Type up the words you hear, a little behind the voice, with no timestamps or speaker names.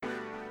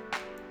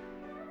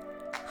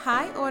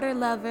Hi, Order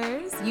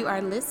lovers. You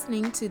are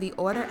listening to the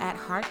Order at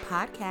Heart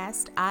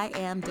podcast. I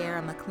am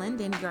Dara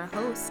McClendon, your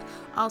host,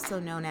 also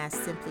known as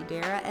Simply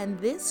Dara, and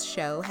this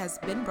show has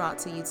been brought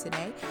to you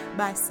today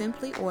by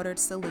Simply Ordered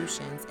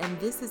Solutions, and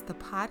this is the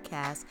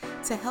podcast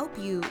to help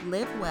you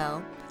live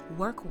well,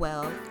 work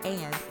well,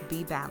 and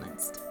be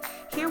balanced.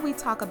 Here we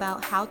talk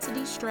about how to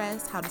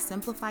de-stress, how to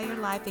simplify your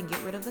life and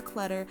get rid of the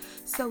clutter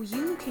so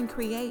you can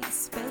create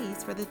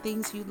space for the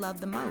things you love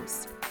the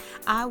most.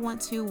 I want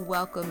to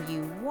welcome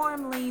you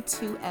warmly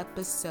to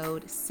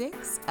episode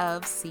 6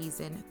 of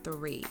season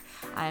 3.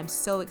 I am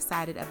so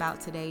excited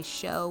about today's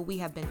show. We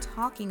have been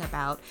talking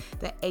about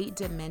the 8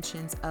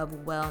 dimensions of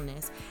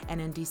wellness, and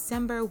in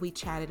December we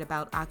chatted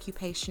about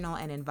occupational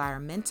and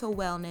environmental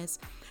wellness.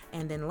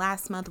 And then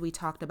last month we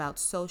talked about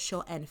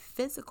social and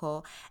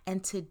physical,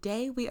 and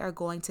today we are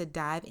going to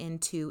dive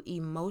into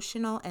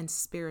emotional and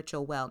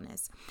spiritual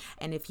wellness.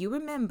 And if you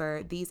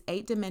remember, these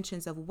 8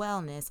 dimensions of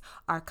wellness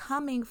are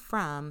coming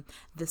from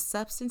the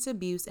Substance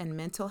Abuse and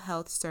Mental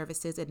Health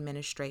Services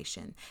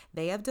Administration.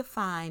 They have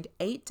defined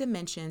 8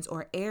 dimensions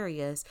or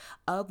areas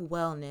of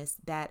wellness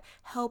that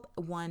help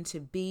one to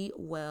be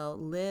well,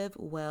 live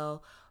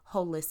well,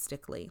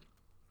 holistically.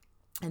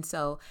 And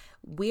so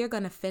we're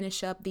going to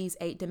finish up these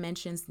 8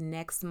 dimensions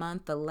next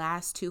month. The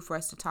last 2 for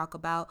us to talk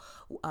about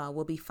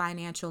will be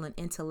financial and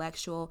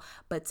intellectual.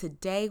 But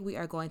today we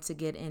are going to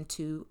get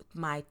into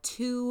my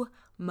 2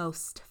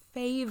 most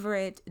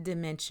favorite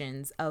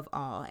dimensions of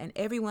all. And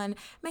everyone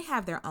may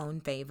have their own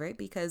favorite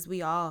because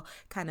we all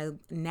kind of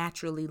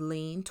naturally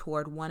lean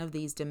toward one of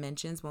these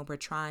dimensions when we're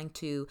trying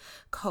to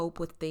cope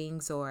with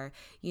things or,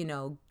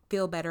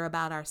 feel better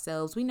about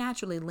ourselves. We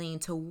naturally lean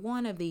to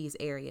one of these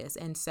areas.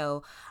 And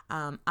so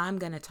I'm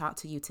going to talk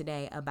to you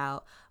today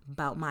about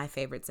my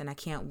favorites, and I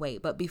can't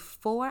wait. But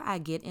before I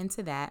get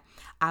into that,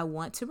 I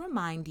want to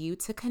remind you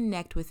to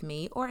connect with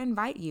me or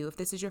invite you. If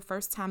this is your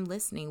first time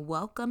listening,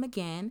 welcome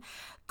again.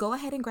 Go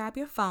ahead and grab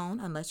your phone,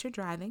 unless you're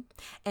driving,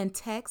 and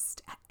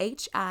text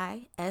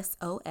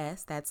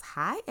HISOS, that's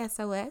Hi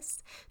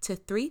SOS, to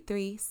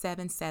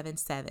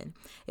 33777.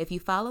 If you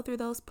follow through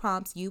those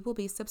prompts, you will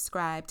be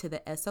subscribed to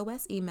the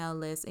SOS email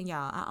list. And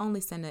y'all, I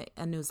only send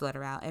a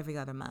newsletter out every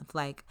other month.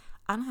 Like,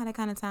 I don't have that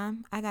kind of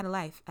time. I got a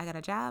life. I got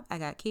a job. I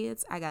got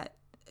kids. I got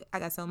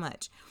so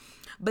much.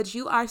 But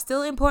you are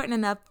still important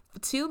enough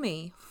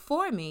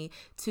for me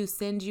to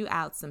send you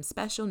out some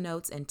special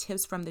notes and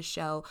tips from the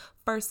show,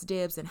 first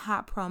dibs and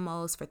hot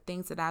promos for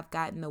things that I've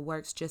got in the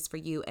works just for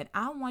you. And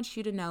I want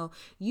you to know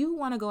you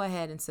want to go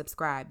ahead and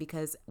subscribe,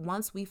 because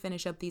once we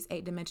finish up these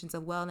 8 dimensions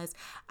of wellness,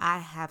 I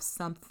have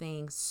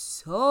something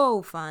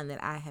so fun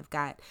that I have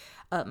got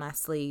up my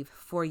sleeve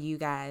for you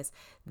guys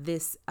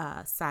this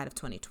side of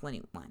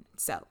 2021.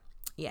 So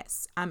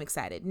yes, I'm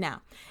excited.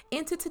 Now,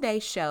 into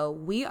today's show,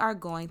 we are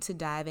going to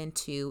dive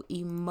into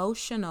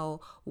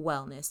emotional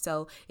wellness.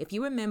 So if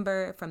you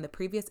remember from the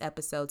previous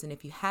episodes, and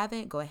if you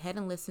haven't, go ahead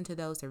and listen to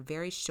those. They're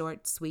very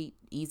short, sweet,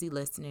 easy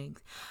listening.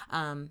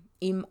 I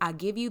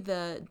give you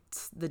the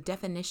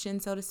definition,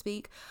 so to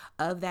speak,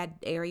 of that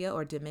area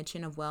or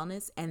dimension of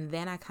wellness, and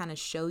then I kind of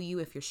show you,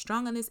 if you're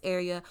strong in this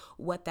area,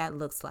 what that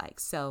looks like.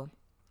 So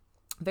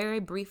very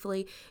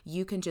briefly,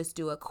 you can just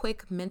do a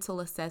quick mental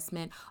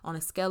assessment on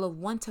a scale of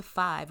 1 to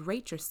 5.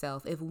 Rate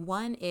yourself. If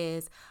 1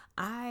 is,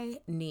 I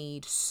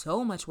need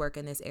so much work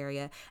in this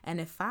area,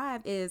 and if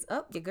 5 is,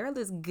 your girl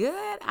is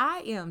good,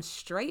 I am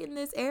straight in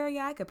this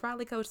area, I could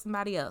probably coach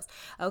somebody else.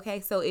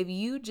 Okay, so if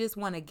you just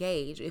want to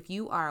gauge, if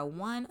you are a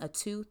 1, a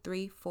 2,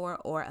 3, 4,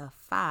 or a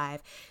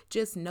 5,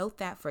 just note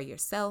that for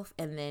yourself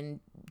and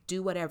then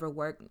do whatever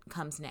work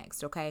comes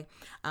next. Okay,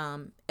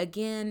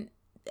 again,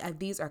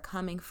 these are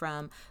coming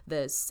from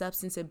the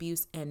Substance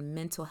Abuse and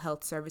Mental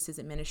Health Services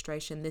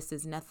Administration. This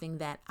is nothing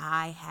that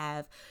I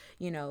have,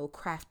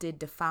 crafted,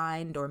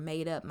 defined, or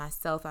made up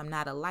myself. I'm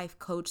not a life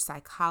coach,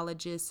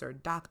 psychologist, or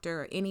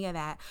doctor, or any of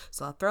that.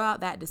 So I'll throw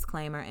out that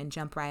disclaimer and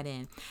jump right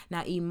in.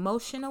 Now,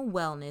 emotional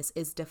wellness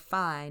is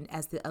defined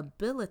as the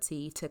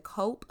ability to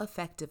cope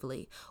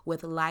effectively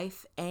with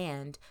life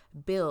and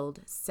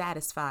build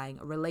satisfying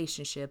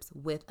relationships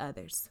with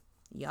others.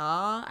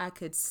 Y'all, I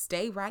could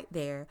stay right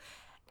there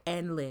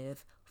and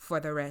live for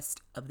the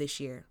rest of this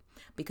year,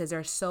 because there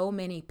are so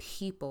many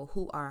people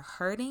who are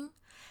hurting.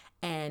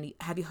 And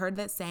have you heard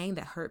that saying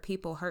that hurt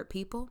people hurt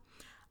people?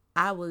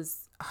 I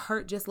was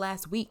hurt just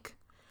last week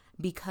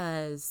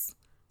because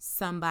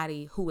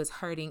somebody who was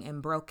hurting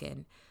and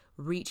broken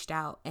reached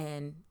out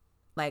and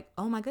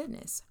oh my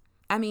goodness.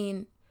 I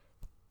mean,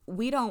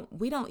 we don't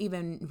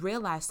even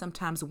realize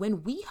sometimes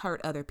when we hurt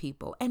other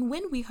people and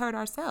when we hurt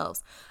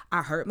ourselves.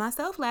 I hurt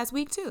myself last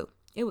week too.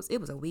 It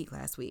was a week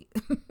last week.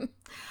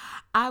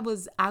 I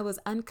was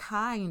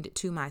unkind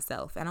to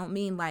myself. I don't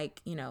mean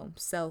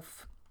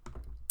self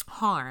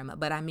harm,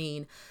 but I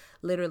mean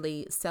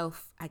literally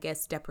self,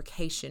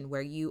 deprecation,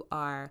 where you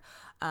are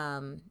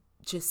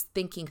just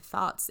thinking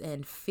thoughts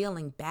and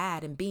feeling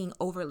bad and being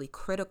overly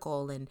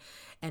critical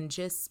and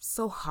just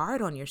so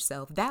hard on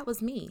yourself. That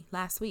was me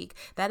last week.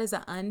 That is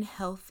an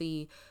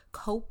unhealthy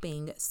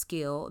coping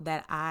skill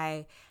that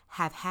I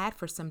have had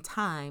for some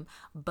time,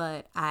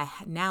 but I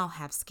now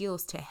have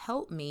skills to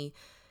help me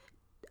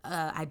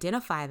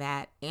identify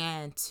that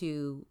and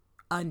to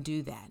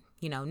undo that.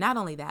 Not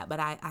only that, but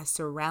I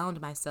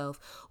surround myself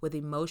with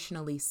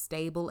emotionally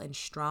stable and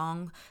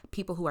strong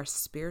people who are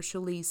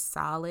spiritually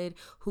solid,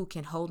 who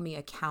can hold me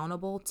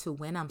accountable to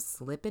when I'm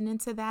slipping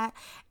into that.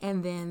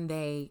 And then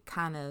they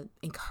kind of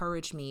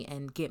encourage me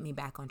and get me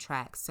back on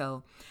track.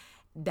 So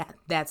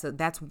that's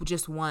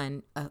just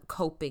one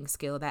coping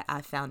skill that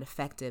I found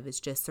effective, is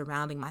just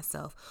surrounding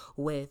myself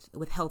with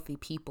healthy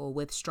people,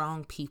 with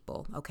strong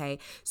people. Okay.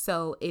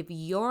 So if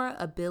your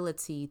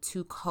ability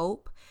to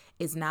cope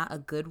is not a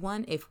good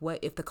one, if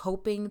the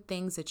coping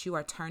things that you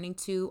are turning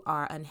to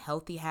are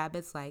unhealthy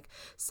habits like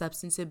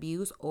substance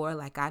abuse, or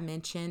like I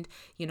mentioned,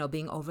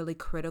 being overly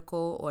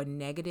critical or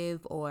negative,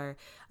 or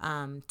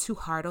too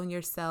hard on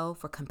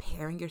yourself, or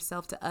comparing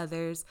yourself to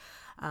others,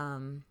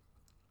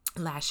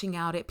 lashing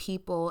out at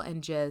people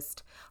and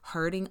just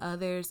hurting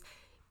others,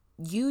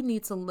 you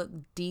need to look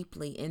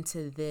deeply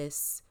into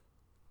this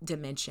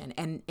dimension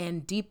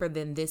and deeper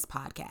than this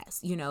podcast.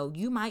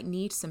 You might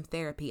need some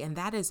therapy, and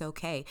that is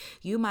okay.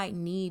 You might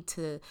need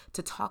to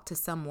talk to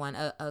someone,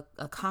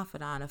 a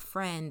confidant, a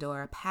friend,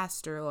 or a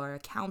pastor, or a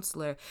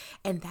counselor,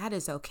 and that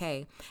is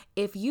okay.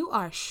 If you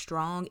are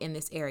strong in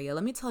this area,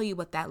 let me tell you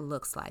what that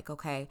looks like.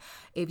 Okay.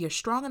 If you're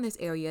strong in this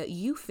area,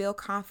 you feel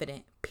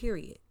confident,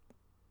 period.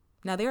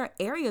 Now, there are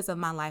areas of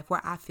my life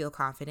where I feel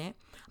confident,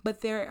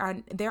 but there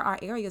are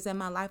areas in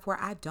my life where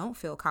I don't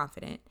feel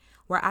confident,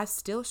 where I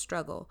still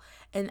struggle,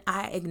 and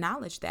I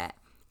acknowledge that.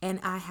 And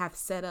I have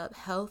set up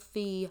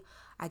healthy,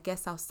 I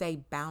guess I'll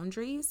say,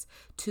 boundaries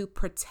to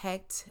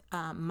protect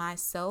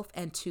myself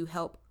and to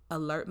help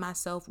alert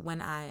myself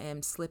when I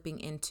am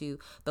slipping into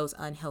those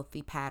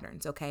unhealthy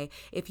patterns. Okay.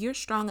 If you're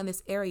strong in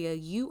this area,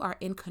 you are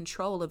in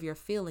control of your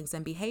feelings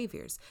and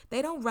behaviors.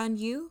 They don't run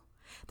you.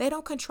 They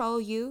don't control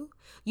you.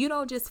 You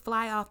don't just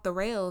fly off the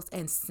rails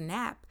and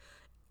snap.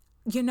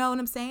 You know what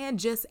I'm saying?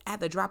 Just at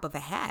the drop of a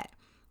hat.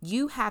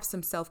 You have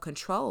some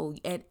self-control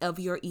of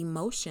your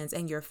emotions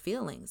and your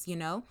feelings.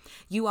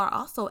 You are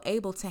also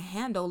able to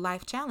handle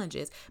life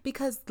challenges,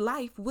 because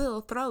life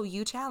will throw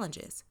you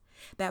challenges.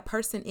 That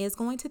person is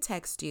going to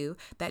text you.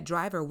 That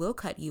driver will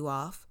cut you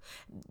off.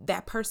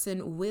 That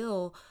person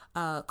will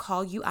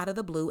call you out of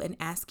the blue and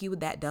ask you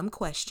that dumb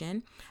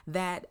question.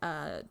 That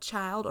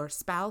child or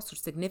spouse or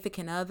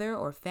significant other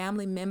or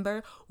family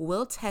member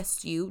will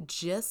test you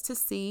just to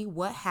see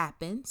what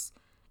happens.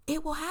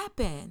 It will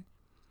happen.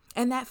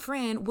 And that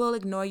friend will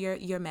ignore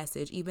your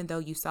message, even though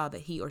you saw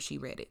that he or she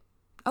read it.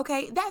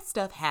 Okay, that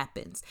stuff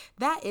happens.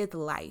 That is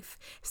life.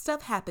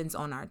 Stuff happens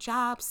on our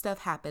jobs. Stuff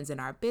happens in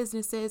our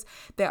businesses.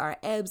 There are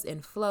ebbs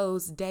and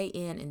flows day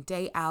in and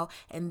day out.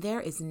 And there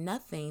is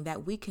nothing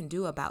that we can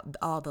do about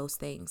all those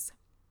things.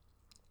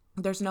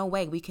 There's no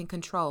way we can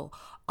control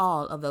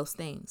all of those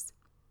things.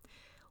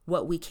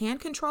 What we can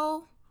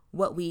control,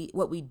 what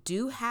we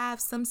do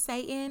have some say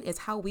in, is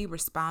how we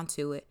respond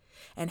to it,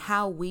 and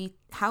how we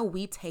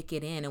take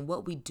it in, and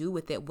what we do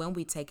with it when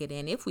we take it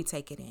in, if we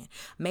take it in.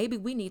 Maybe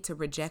we need to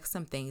reject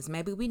some things.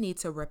 Maybe we need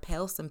to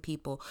repel some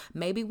people.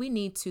 Maybe we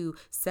need to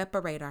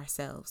separate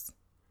ourselves.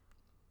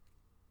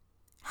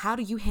 How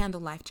do you handle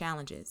life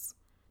challenges?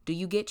 Do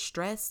you get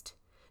stressed?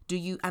 Do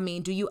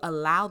you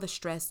allow the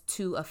stress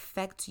to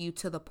affect you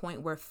to the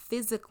point where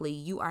physically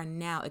you are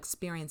now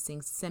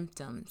experiencing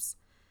symptoms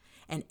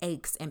and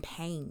aches and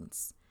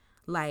pains?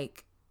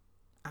 Like,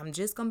 I'm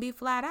just going to be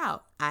flat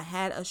out. I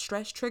had a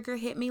stress trigger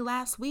hit me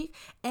last week,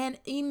 and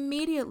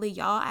immediately,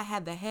 y'all, I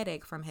had the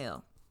headache from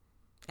hell.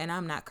 And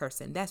I'm not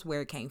cursing. That's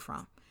where it came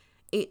from.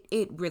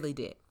 It really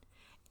did.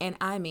 And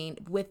I mean,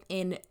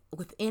 within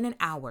an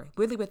hour,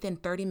 really within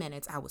 30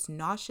 minutes, I was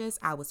nauseous.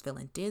 I was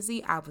feeling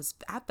dizzy. I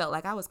felt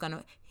like I was going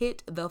to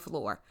hit the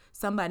floor.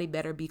 Somebody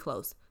better be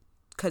close,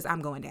 because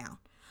I'm going down.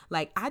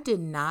 Like, I did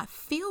not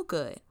feel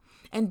good.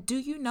 And do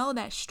you know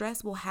that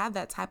stress will have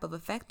that type of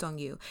effect on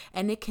you?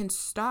 And it can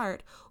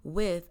start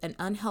with an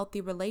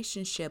unhealthy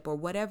relationship or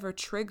whatever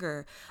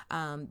trigger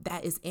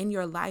that is in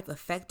your life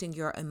affecting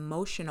your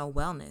emotional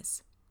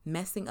wellness,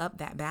 messing up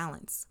that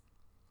balance.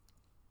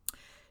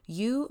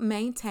 You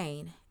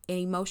maintain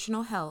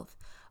emotional health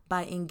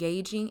by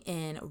engaging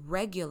in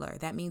regular,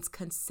 that means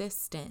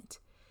consistent.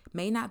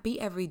 May not be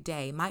every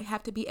day, might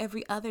have to be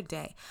every other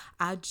day.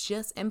 I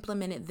just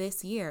implemented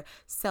this year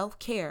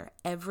self-care.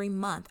 Every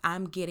month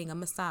I'm getting a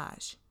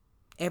massage.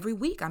 Every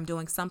week I'm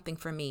doing something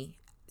for me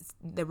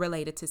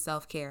related to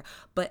self-care.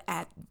 But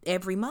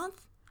every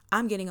month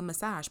I'm getting a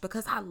massage,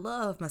 because I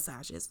love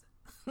massages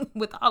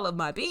with all of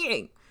my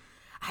being.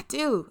 I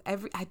do.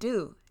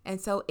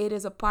 And so it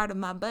is a part of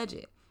my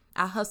budget.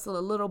 I hustle a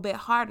little bit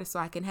harder so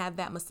I can have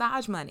that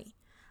massage money.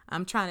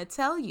 I'm trying to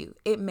tell you,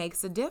 it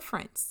makes a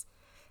difference.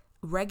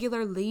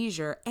 Regular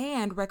leisure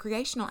and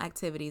recreational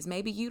activities.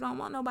 Maybe you don't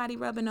want nobody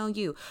rubbing on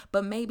you,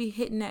 but maybe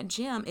hitting that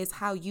gym is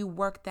how you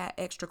work that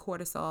extra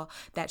cortisol,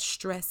 that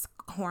stress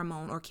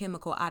hormone or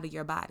chemical out of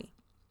your body.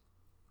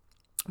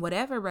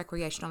 Whatever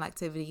recreational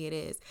activity it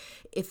is,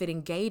 if it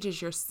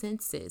engages your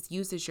senses,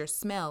 uses your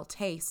smell,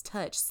 taste,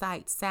 touch,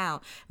 sight,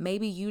 sound,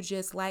 maybe you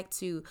just like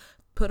to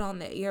put on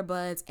the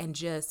earbuds and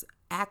just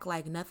act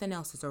like nothing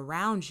else is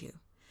around you.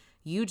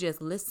 You just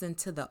listen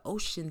to the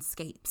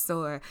oceanscapes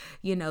or,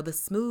 the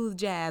smooth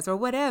jazz or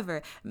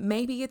whatever.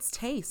 Maybe it's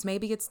taste,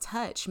 maybe it's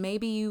touch.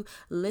 Maybe you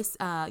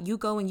you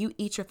go and you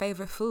eat your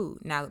favorite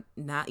food. Now,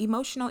 not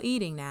emotional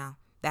eating now.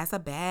 That's a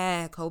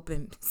bad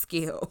coping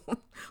skill.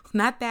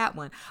 Not that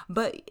one.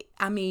 But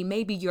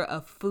maybe you're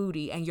a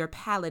foodie and your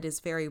palate is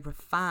very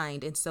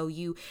refined. And so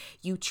you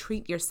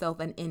treat yourself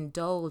and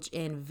indulge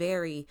in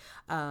very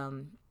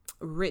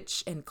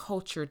rich and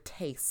cultured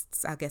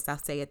tastes. I guess I'll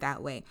say it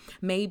that way.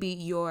 Maybe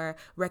your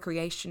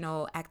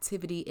recreational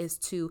activity is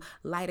to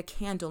light a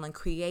candle and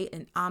create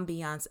an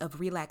ambiance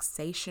of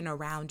relaxation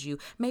around you.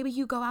 Maybe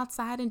you go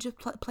outside and just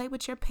play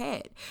with your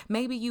pet.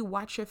 Maybe you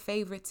watch your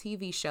favorite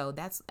TV show.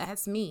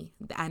 That's me.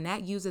 And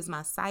that uses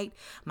my sight,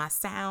 my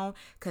sound,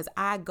 because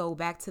I go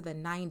back to the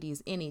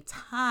 90s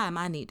anytime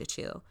I need to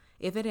chill.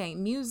 If it ain't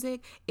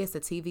music, it's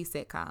a TV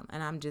sitcom.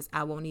 And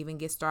I won't even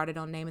get started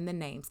on naming the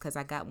names because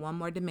I got one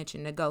more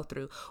dimension to go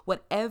through.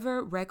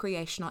 Whatever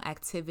recreational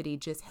activity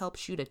just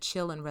helps you to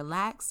chill and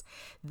relax,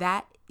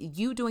 that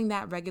you doing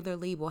that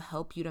regularly will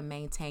help you to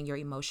maintain your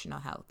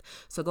emotional health.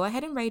 So go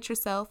ahead and rate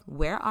yourself.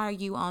 Where are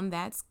you on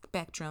that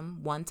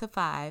spectrum, 1 to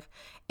 5,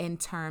 in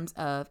terms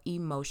of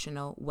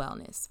emotional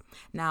wellness?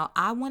 Now,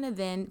 I want to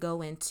then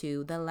go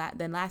into the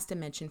last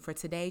dimension for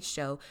today's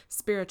show,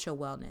 spiritual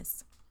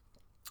wellness.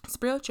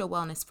 Spiritual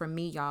wellness for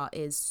me, y'all,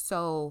 is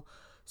so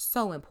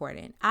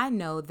important. I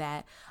know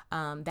that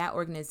that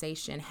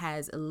organization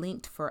has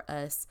linked for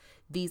us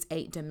these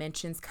 8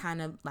 dimensions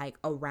kind of like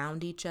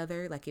around each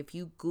other. Like if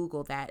you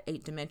Google that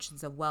 8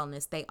 dimensions of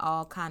wellness, they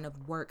all kind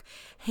of work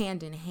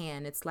hand in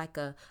hand. It's like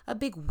a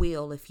big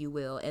wheel, if you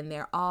will, and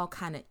they're all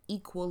kind of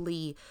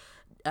equally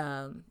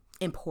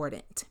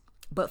important.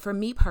 But for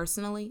me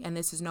personally, and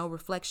this is no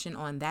reflection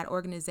on that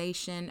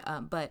organization,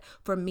 but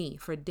for me,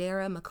 for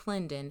Dara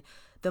McClendon,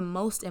 the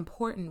most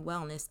important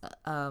wellness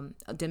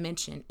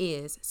dimension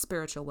is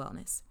spiritual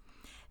wellness.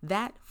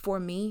 That, for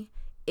me,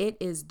 it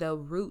is the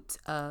root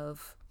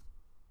of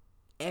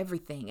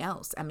everything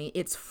else.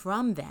 It's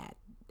from that.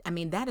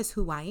 That is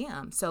who I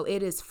am. So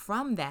it is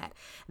from that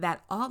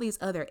all these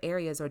other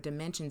areas or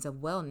dimensions of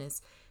wellness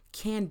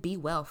can be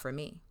well for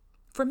me.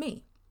 For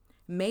me.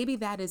 Maybe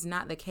that is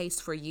not the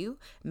case for you.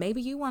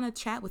 Maybe you want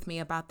to chat with me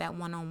about that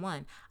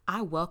one-on-one.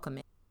 I welcome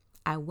it.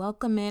 I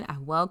welcome it. I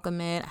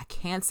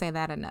can't say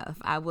that enough.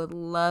 I would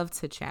love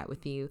to chat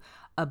with you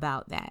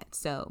about that.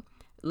 So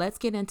let's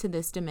get into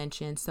this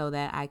dimension so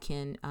that I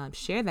can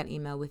share that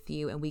email with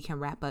you and we can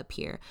wrap up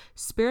here.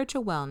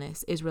 Spiritual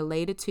wellness is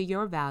related to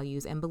your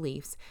values and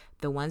beliefs,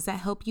 the ones that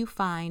help you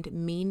find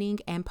meaning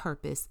and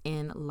purpose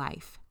in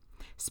life.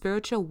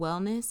 Spiritual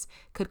wellness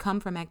could come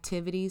from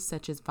activities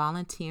such as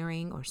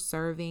volunteering or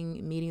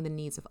serving, meeting the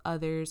needs of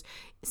others,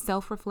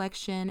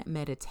 self-reflection,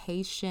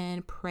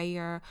 meditation,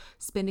 prayer,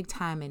 spending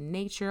time in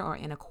nature or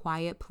in a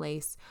quiet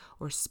place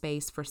or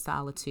space for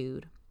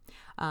solitude.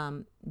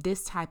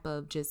 This type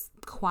of just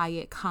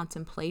quiet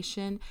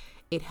contemplation,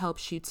 it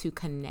helps you to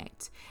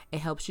connect. It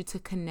helps you to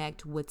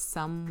connect with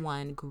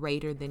someone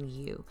greater than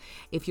you.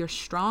 If you're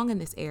strong in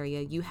this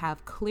area, you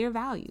have clear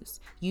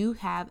values. You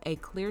have a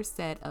clear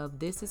set of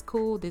this is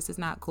cool, this is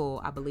not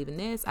cool. I believe in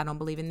this, I don't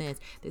believe in this.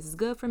 This is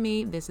good for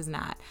me, this is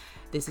not.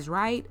 This is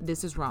right,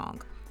 this is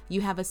wrong.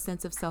 You have a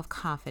sense of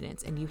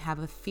self-confidence and you have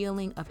a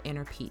feeling of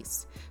inner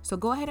peace. So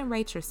go ahead and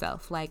rate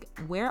yourself. Like,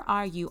 where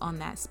are you on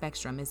that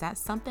spectrum? Is that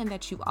something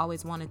that you've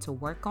always wanted to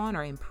work on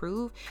or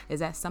improve?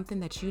 Is that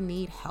something that you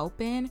need help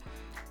in?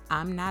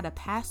 I'm not a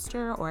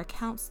pastor or a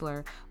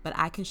counselor, but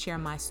I can share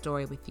my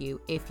story with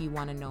you if you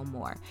want to know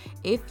more.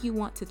 If you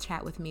want to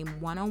chat with me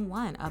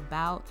one-on-one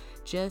about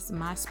just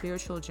my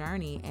spiritual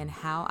journey and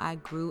how I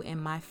grew in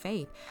my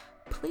faith,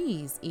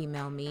 please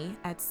email me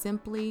at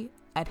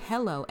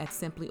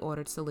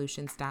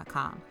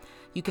hello@simplyorderedsolutions.com.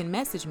 You can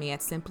message me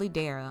at Simply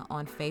Dara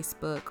on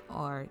Facebook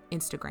or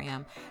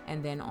Instagram,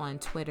 and then on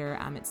Twitter,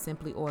 I'm at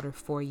Simply Order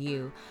for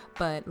you.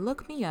 But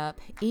look me up,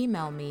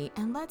 email me,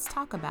 and let's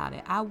talk about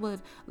it. I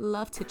would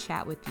love to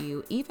chat with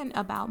you, even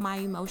about my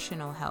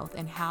emotional health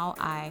and how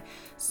I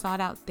sought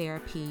out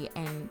therapy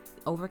and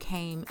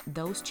overcame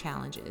those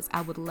challenges.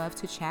 I would love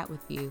to chat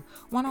with you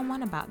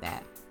one-on-one about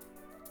that.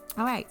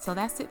 All right, so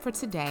that's it for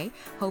today.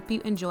 Hope you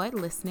enjoyed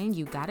listening.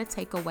 You got a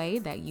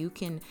takeaway that you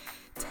can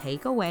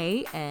take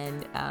away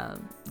and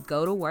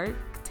go to work,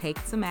 take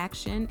some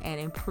action,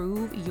 and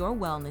improve your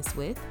wellness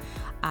with.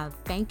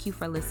 Thank you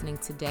for listening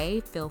today.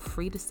 Feel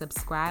free to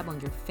subscribe on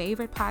your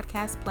favorite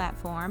podcast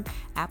platform,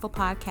 Apple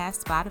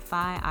Podcasts,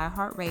 Spotify,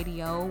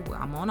 iHeartRadio.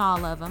 I'm on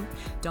all of them.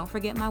 Don't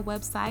forget my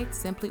website,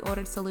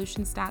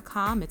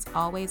 simplyorderedsolutions.com. It's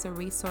always a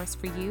resource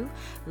for you.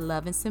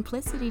 Love and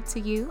simplicity to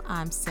you.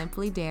 I'm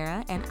Simply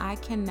Dara, and I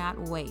cannot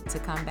wait to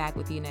come back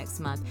with you next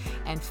month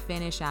and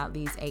finish out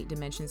these 8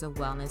 dimensions of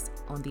wellness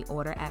on the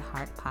Order at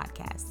Heart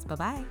podcast.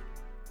 Bye-bye.